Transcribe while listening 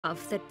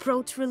of that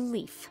brought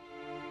relief.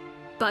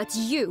 But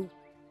your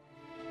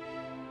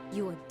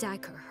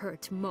dagger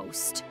hurt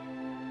most.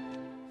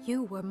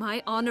 You were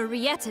my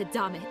Henrietta,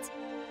 damn it.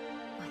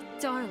 My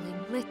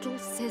darling little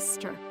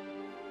sister.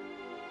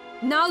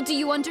 Now do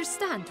you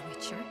understand,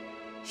 Witcher?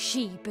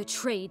 She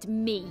betrayed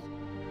me.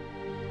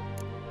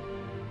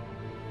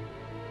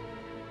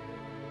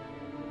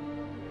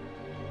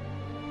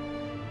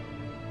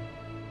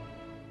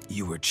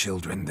 You were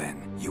children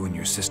then. You and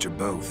your sister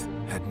both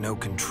had no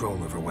control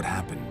over what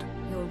happened.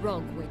 You're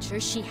wrong, Witcher.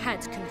 She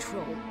had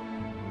control.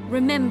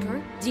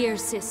 Remember, dear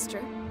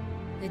sister,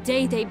 the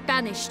day they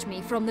banished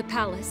me from the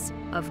palace?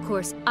 Of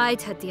course,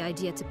 I'd had the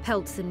idea to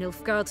pelt the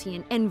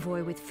Nilfgaardian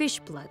envoy with fish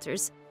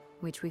bladders,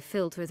 which we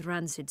filled with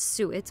rancid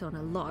suet on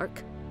a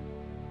lark,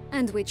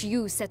 and which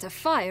you set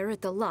afire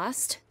at the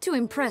last to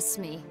impress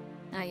me,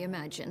 I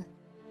imagine.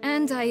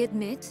 And I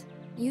admit,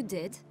 you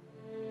did.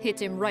 Hit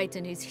him right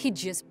in his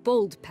hideous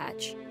bald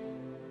patch.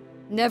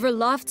 Never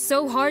laughed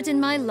so hard in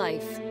my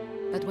life.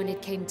 But when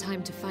it came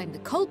time to find the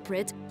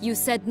culprit, you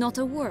said not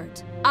a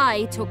word.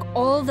 I took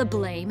all the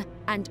blame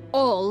and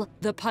all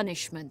the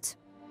punishment.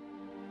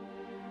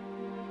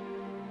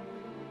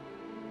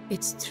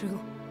 It's true.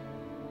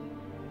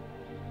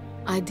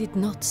 I did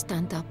not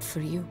stand up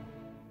for you.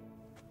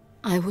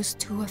 I was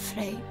too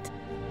afraid.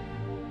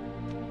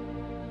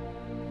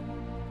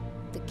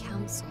 The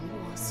council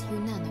was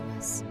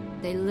unanimous.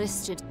 They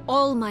listed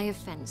all my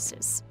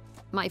offenses.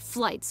 My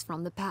flights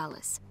from the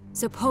palace,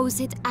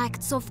 supposed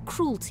acts of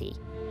cruelty,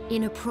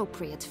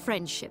 inappropriate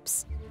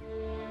friendships.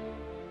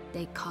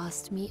 They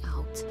cast me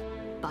out,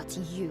 but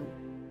you,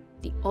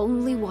 the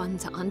only one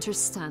to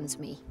understand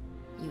me,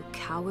 you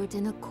cowered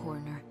in a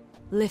corner,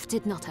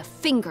 lifted not a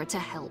finger to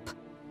help.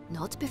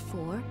 Not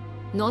before,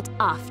 not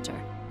after.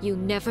 You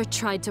never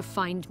tried to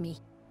find me.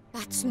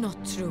 That's not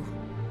true.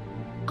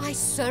 I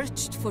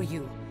searched for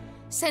you.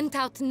 Sent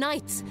out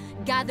knights,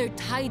 gathered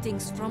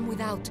tidings from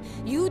without.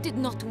 You did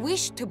not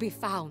wish to be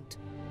found.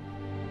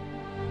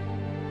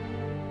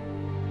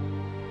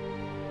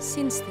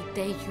 Since the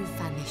day you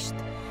vanished,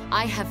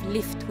 I have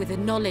lived with the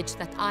knowledge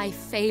that I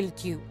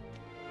failed you.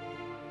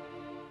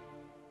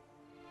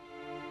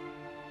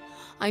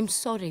 I'm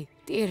sorry,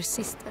 dear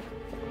sister.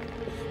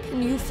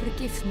 Can you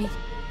forgive me?